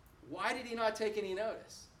 Why did he not take any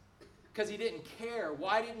notice? Because he didn't care.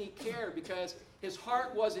 Why didn't he care? Because his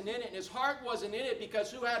heart wasn't in it. And his heart wasn't in it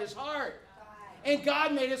because who had his heart? God. And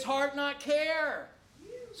God made his heart not care.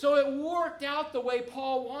 So it worked out the way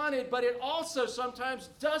Paul wanted, but it also sometimes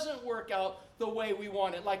doesn't work out the way we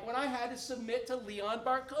want it. Like when I had to submit to Leon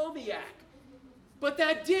Barkowiak. But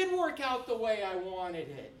that did work out the way I wanted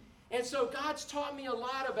it. And so God's taught me a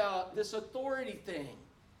lot about this authority thing.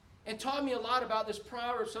 And taught me a lot about this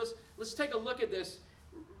proverb. So let's take a look at this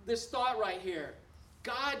thought right here.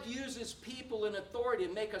 God uses people in authority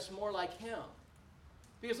to make us more like Him.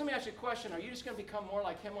 Because let me ask you a question. Are you just going to become more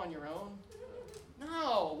like Him on your own?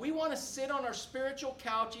 No. We want to sit on our spiritual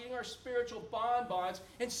couch, eating our spiritual bonbons,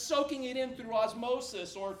 and soaking it in through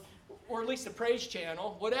osmosis, or at least the Praise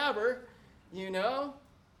Channel, whatever, you know.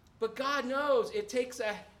 But God knows it takes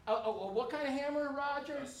what kind of hammer,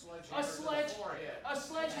 Roger? A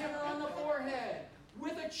sledgehammer on the forehead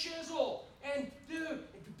with a chisel. And dude,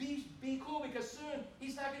 be cool, because soon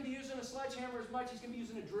he's not going to be using a sledgehammer as much. He's going to be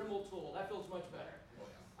using a Dremel tool. That feels much better.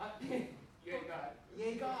 Yay, God.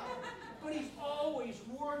 Yay, God. But He's always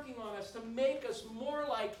working on us to make us more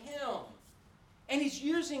like Him. And He's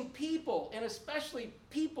using people, and especially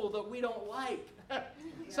people that we don't like.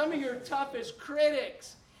 Some of your toughest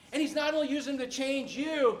critics. And He's not only using them to change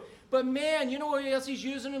you, but man, you know what else He's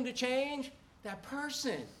using them to change? That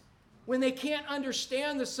person. When they can't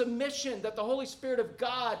understand the submission that the Holy Spirit of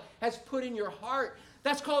God has put in your heart.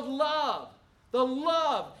 That's called love. The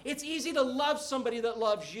love. It's easy to love somebody that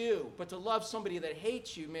loves you, but to love somebody that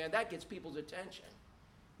hates you, man, that gets people's attention.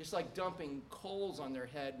 It's like dumping coals on their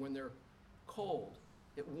head when they're cold.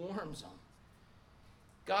 It warms them.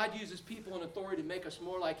 God uses people in authority to make us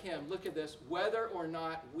more like Him. Look at this. Whether or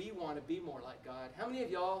not we want to be more like God. How many of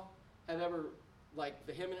y'all have ever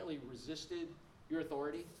vehemently resisted your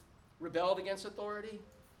authority? Rebelled against authority?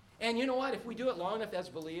 And you know what? If we do it long enough as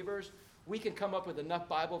believers, we can come up with enough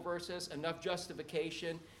Bible verses, enough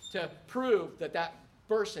justification to prove that that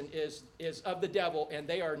person is of the devil and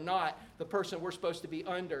they are not the person we're supposed to be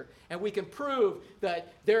under. And we can prove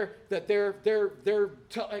that they're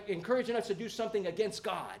encouraging us to do something against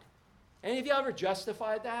God. Any of you ever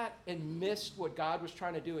justified that and missed what God was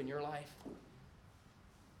trying to do in your life?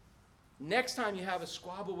 Next time you have a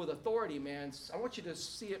squabble with authority, man, I want you to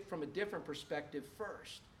see it from a different perspective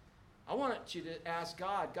first. I want you to ask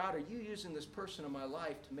God, are you using this person in my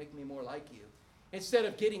life to make me more like you? Instead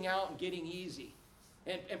of getting out and getting easy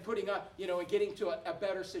and putting up, and getting to a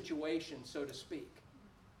better situation, so to speak.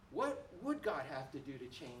 What would God have to do to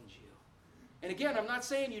change you? And again, I'm not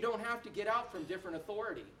saying you don't have to get out from different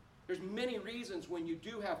authority. There's many reasons when you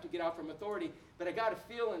do have to get out from authority, but I got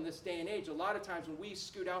to feel in this day and age, a lot of times when we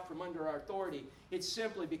scoot out from under our authority, it's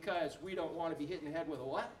simply because we don't want to be hitting the head with a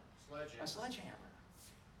what? A sledgehammer.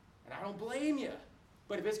 And I don't blame you.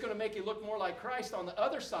 But if it's going to make you look more like Christ on the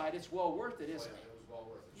other side, it's well worth it, isn't it? It was well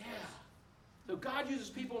worth it. Yeah. So God uses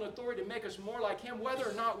people in authority to make us more like Him, whether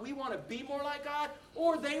or not we want to be more like God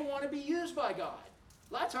or they want to be used by God.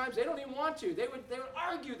 A lot of times they don't even want to. They would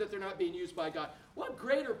argue that they're not being used by God. What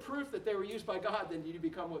greater proof that they were used by God than you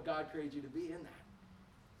become what God created you to be in that?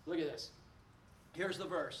 Look at this. Here's the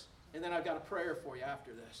verse. And then I've got a prayer for you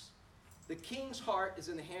after this. The king's heart is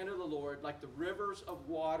in the hand of the Lord. Like the rivers of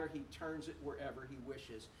water, He turns it wherever He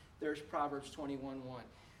wishes. There's Proverbs 21:1.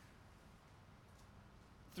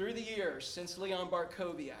 Through the years, since Leon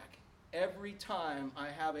Barkowiak, every time I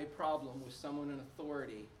have a problem with someone in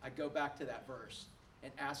authority, I go back to that verse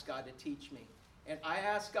and ask God to teach me. And I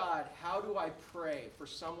ask God, how do I pray for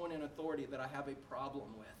someone in authority that I have a problem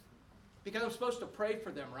with? Because I'm supposed to pray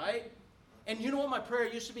for them, right? And you know what my prayer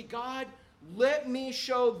used to be? God, let me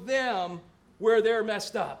show them where they're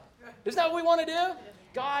messed up. Isn't that what we want to do?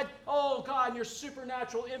 God, oh God, in your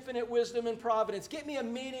supernatural, infinite wisdom and providence, get me a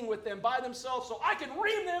meeting with them by themselves so I can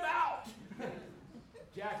ream them out.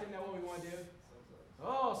 Jack, isn't that what we want to do?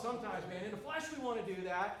 Oh, sometimes, man. In the flesh, we want to do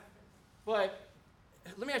that. But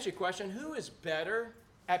let me ask you a question. Who is better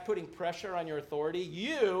at putting pressure on your authority?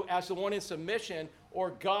 You, as the one in submission, or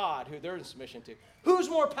God, who they're in submission to? Who's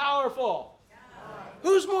more powerful? God.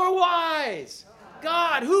 Who's more wise?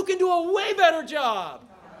 God. Who can do a way better job?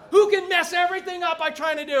 Who can mess everything up by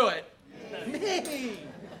trying to do it? Me.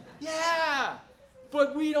 Yeah.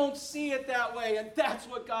 But we don't see it that way, and that's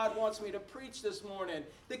what God wants me to preach this morning.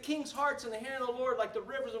 The king's heart's in the hand of the Lord like the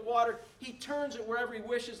rivers of water. He turns it wherever he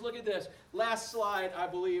wishes. Look at this. Last slide, I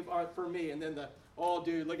believe, are for me. And then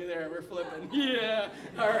dude, look at there. We're flipping. Yeah.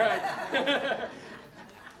 All right.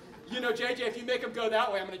 You know, JJ, if you make them go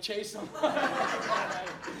that way, I'm going to chase them.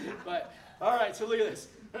 But, all right, so look at this.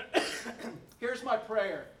 Here's my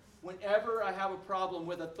prayer. Whenever I have a problem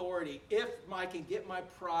with authority, if I can get my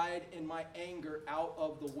pride and my anger out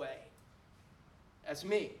of the way. That's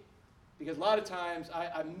me. Because a lot of times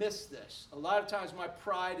I miss this. A lot of times my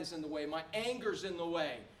pride is in the way. My anger's in the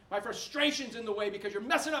way. My frustration's in the way because you're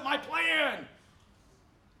messing up my plan.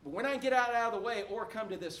 But when I get out of the way or come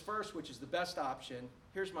to this first, which is the best option,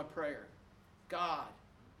 here's my prayer. God,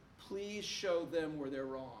 please show them where they're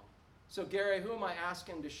wrong. So Gary, who am I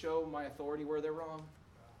asking to show my authority where they're wrong?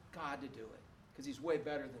 God to do it, because he's way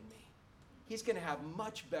better than me. He's going to have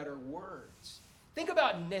much better words. Think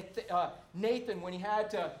about Nathan when he had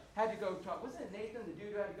to go talk. Wasn't it Nathan, the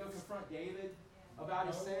dude who had to go confront David about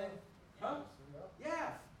his sin? Huh? Yeah.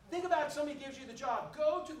 Think about somebody gives you the job.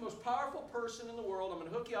 Go to the most powerful person in the world. I'm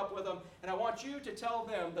going to hook you up with them, and I want you to tell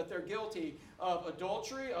them that they're guilty of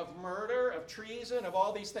adultery, of murder, of treason, of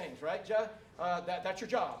all these things, right? That's your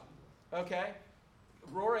job. Okay?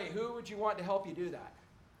 Rory, who would you want to help you do that?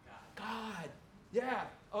 God. Yeah.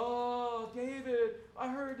 Oh, David, I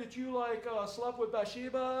heard that you slept with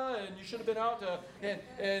Bathsheba and you should have been out to,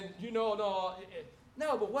 and you know,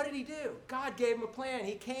 no, but what did he do? God gave him a plan.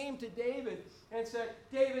 He came to David and said,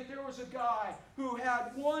 David, there was a guy who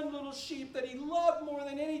had one little sheep that he loved more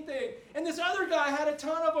than anything. And this other guy had a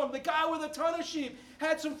ton of them. The guy with a ton of sheep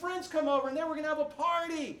had some friends come over and they were going to have a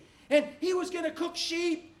party. And he was going to cook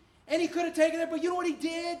sheep and he could have taken it, but you know what he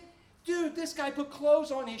did? Dude, this guy put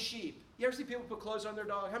clothes on his sheep. You ever see people put clothes on their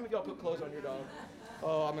dog? How many of y'all put clothes on your dog?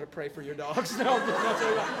 Oh, I'm going to pray for your dogs. No,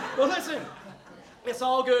 well, listen. It's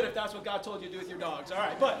all good if that's what God told you to do with your dogs. All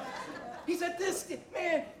right, but he said, this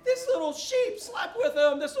little sheep slept with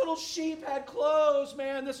him. This little sheep had clothes,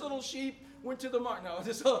 man. This little sheep went to the market. No,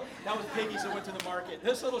 that was piggies that went to the market.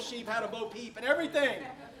 This little sheep had a Bo Peep and everything.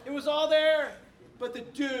 It was all there. But the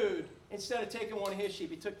dude, instead of taking one of his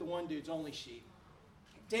sheep, he took the one dude's only sheep.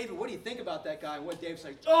 David, what do you think about that guy? And what David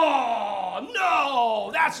said, oh,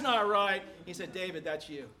 no, that's not right. He said, David, that's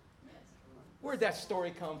you. Where did that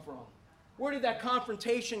story come from? Where did that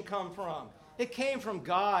confrontation come from? It came from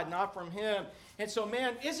God, not from him. And so,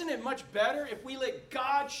 man, isn't it much better if we let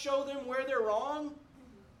God show them where they're wrong?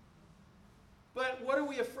 But what are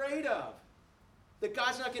we afraid of? That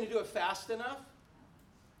God's not going to do it fast enough?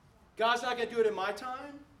 God's not going to do it in my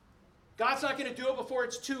time? God's not going to do it before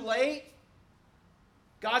it's too late?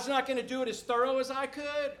 God's not going to do it as thorough as I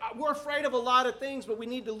could? We're afraid of a lot of things, but we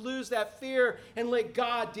need to lose that fear and let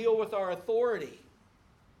God deal with our authority.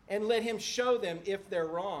 And let him show them if they're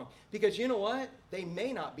wrong. Because you know what? They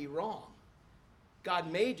may not be wrong.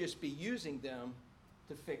 God may just be using them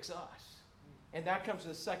to fix us. And that comes to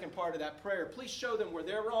the second part of that prayer. Please show them where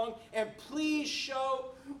they're wrong. And please show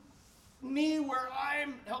me where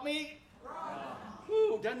help me.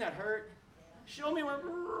 Ooh, doesn't that hurt? Show me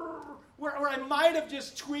where I might have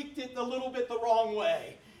just tweaked it a little bit the wrong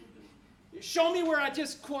way. Show me where I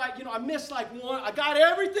just I missed one. I got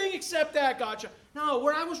everything except that, God. No,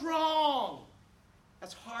 where I was wrong.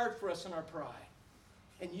 That's hard for us in our pride.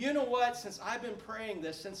 And you know what? Since I've been praying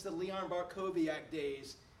this, since the Leon Bartkowiak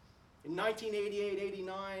days, in 1988,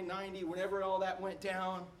 89, 90, whenever all that went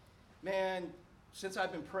down, man, since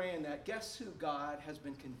I've been praying that, guess who God has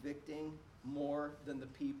been convicting more than the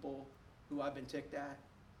people who I've been ticked at?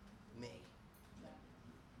 Me.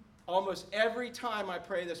 Almost every time I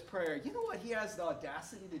pray this prayer, you know what he has the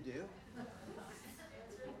audacity to do?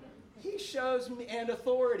 He shows me, and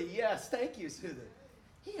authority, yes, thank you, Susan.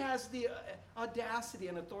 He has the audacity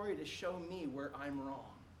and authority to show me where I'm wrong.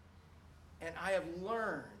 And I have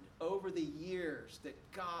learned over the years that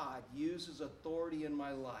God uses authority in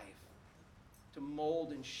my life to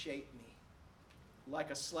mold and shape me like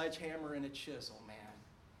a sledgehammer and a chisel,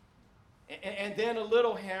 man. and then a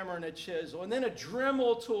little hammer and a chisel, and then a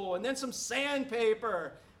Dremel tool, and then some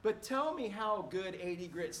sandpaper. But tell me how good 80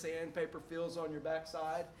 grit sandpaper feels on your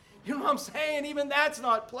backside. You know what I'm saying? Even that's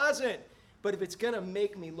not pleasant. But if it's going to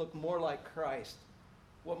make me look more like Christ,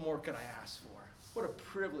 what more could I ask for? What a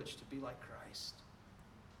privilege to be like Christ.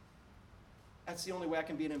 That's the only way I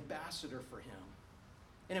can be an ambassador for him.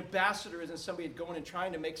 An ambassador isn't somebody going and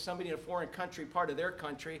trying to make somebody in a foreign country part of their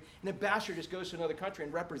country. An ambassador just goes to another country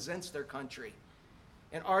and represents their country.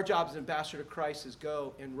 And our job as ambassador to Christ is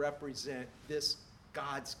go and represent this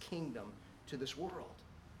God's kingdom to this world.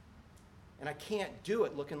 And I can't do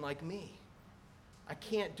it looking like me. I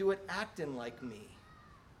can't do it acting like me.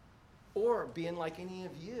 Or being like any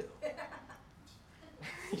of you.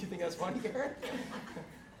 You think that's funny, Karen?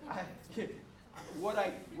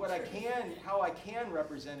 How I can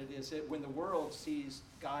represent it is that when the world sees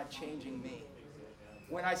God changing me.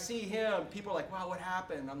 When I see him, people are like, wow, what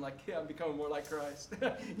happened? I'm like, yeah, I'm becoming more like Christ.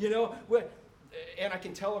 And I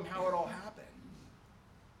can tell them how it all happened.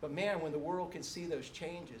 But man, when the world can see those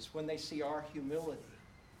changes, when they see our humility,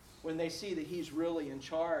 when they see that he's really in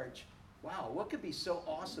charge, wow, what could be so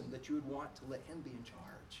awesome that you would want to let him be in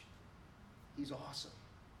charge? He's awesome.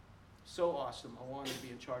 So awesome, I want him to be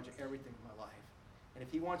in charge of everything in my life. And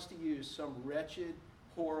if he wants to use some wretched,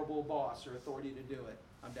 horrible boss or authority to do it,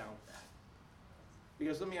 I'm down with that.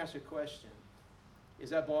 Because let me ask you a question. Is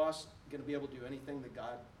that boss going to be able to do anything that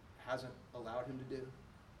God hasn't allowed him to do?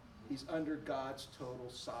 He's under God's total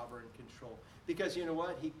sovereign control. Because you know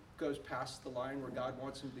what? He goes past the line where God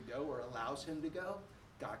wants him to go or allows him to go.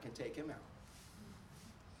 God can take him out.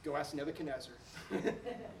 Go ask Nebuchadnezzar.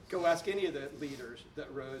 Go ask any of the leaders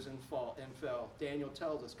that rose and fell. Daniel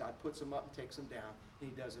tells us God puts them up and takes them down, and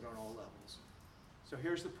he does it on all levels. So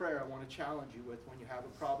here's the prayer I want to challenge you with when you have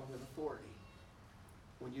a problem with authority.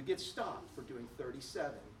 When you get stopped for doing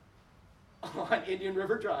 37 on Indian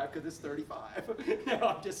River Drive because it's 35.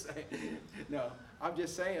 No, I'm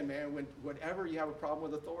just saying, man, whenever you have a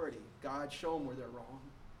problem with authority, God, show them where they're wrong,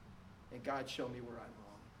 and God, show me where I'm wrong.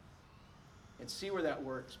 And see where that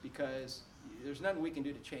works, because there's nothing we can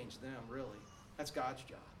do to change them, really. That's God's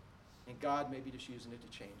job. And God may be just using it to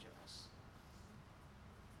change us.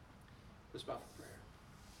 Let's bow for prayer.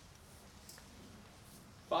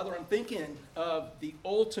 Father, I'm thinking of the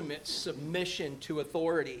ultimate submission to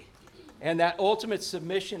authority. And that ultimate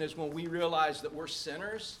submission is when we realize that we're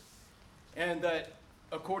sinners, and that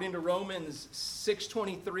according to Romans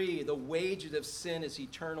 6:23, the wages of sin is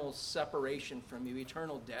eternal separation from you,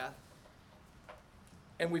 eternal death.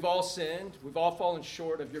 And we've all sinned. We've all fallen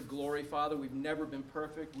short of your glory, Father. We've never been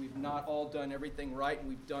perfect. We've not all done everything right, and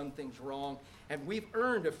we've done things wrong. And we've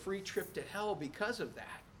earned a free trip to hell because of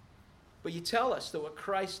that. But you tell us that what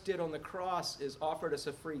Christ did on the cross is offered us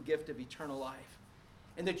a free gift of eternal life.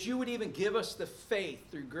 And that you would even give us the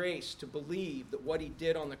faith through grace to believe that what he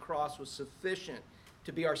did on the cross was sufficient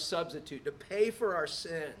to be our substitute, to pay for our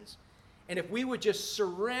sins. And if we would just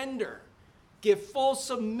surrender, give full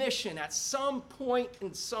submission at some point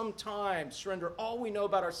in some time, surrender all we know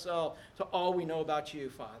about ourselves to all we know about you,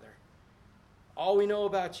 Father. All we know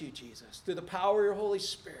about you, Jesus, through the power of your Holy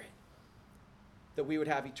Spirit, that we would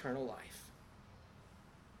have eternal life.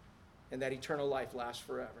 And that eternal life lasts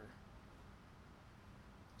forever.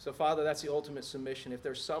 So, Father, that's the ultimate submission. If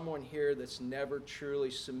there's someone here that's never truly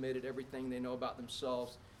submitted everything they know about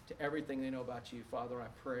themselves to everything they know about you, Father, I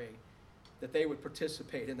pray that they would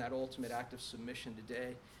participate in that ultimate act of submission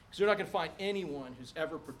today. Because we're not going to find anyone who's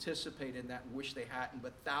ever participated in that and wish they hadn't,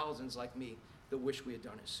 but thousands like me that wish we had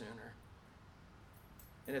done it sooner.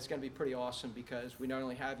 And it's going to be pretty awesome, because we not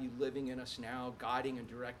only have you living in us now, guiding and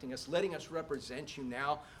directing us, letting us represent you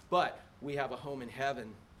now, but we have a home in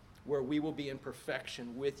heaven where we will be in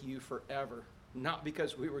perfection with you forever. Not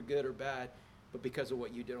because we were good or bad, but because of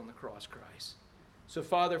what you did on the cross, Christ. So,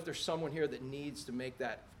 Father, if there's someone here that needs to make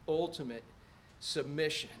that ultimate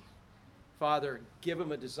submission, Father, give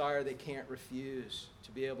them a desire they can't refuse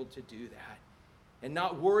to be able to do that. And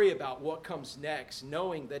not worry about what comes next,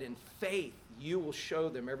 knowing that in faith you will show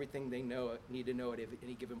them everything they need to know at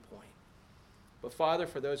any given point. But Father,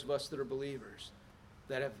 for those of us that are believers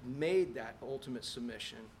that have made that ultimate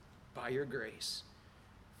submission by your grace,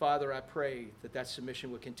 Father, I pray that that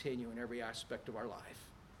submission would continue in every aspect of our life.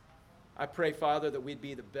 I pray, Father, that we'd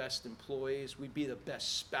be the best employees, we'd be the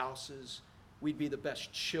best spouses, we'd be the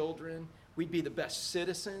best children, we'd be the best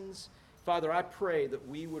citizens. Father, I pray that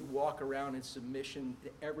we would walk around in submission to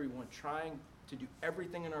everyone, trying to do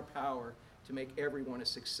everything in our power to make everyone a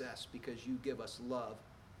success, because you give us love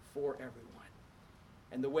for everyone.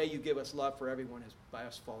 And the way you give us love for everyone is by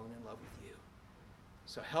us falling in love with you.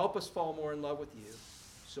 So help us fall more in love with you.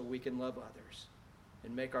 so we can love others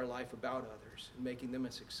and make our life about others and making them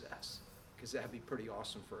a success, because that'd be pretty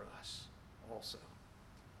awesome for us also.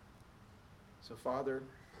 So, Father,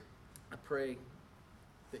 I pray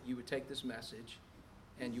that you would take this message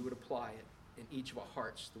and you would apply it in each of our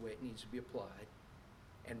hearts the way it needs to be applied,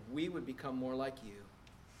 and we would become more like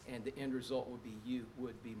you, and the end result would be you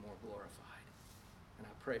would be more glorified. And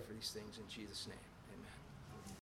I pray for these things in Jesus' name.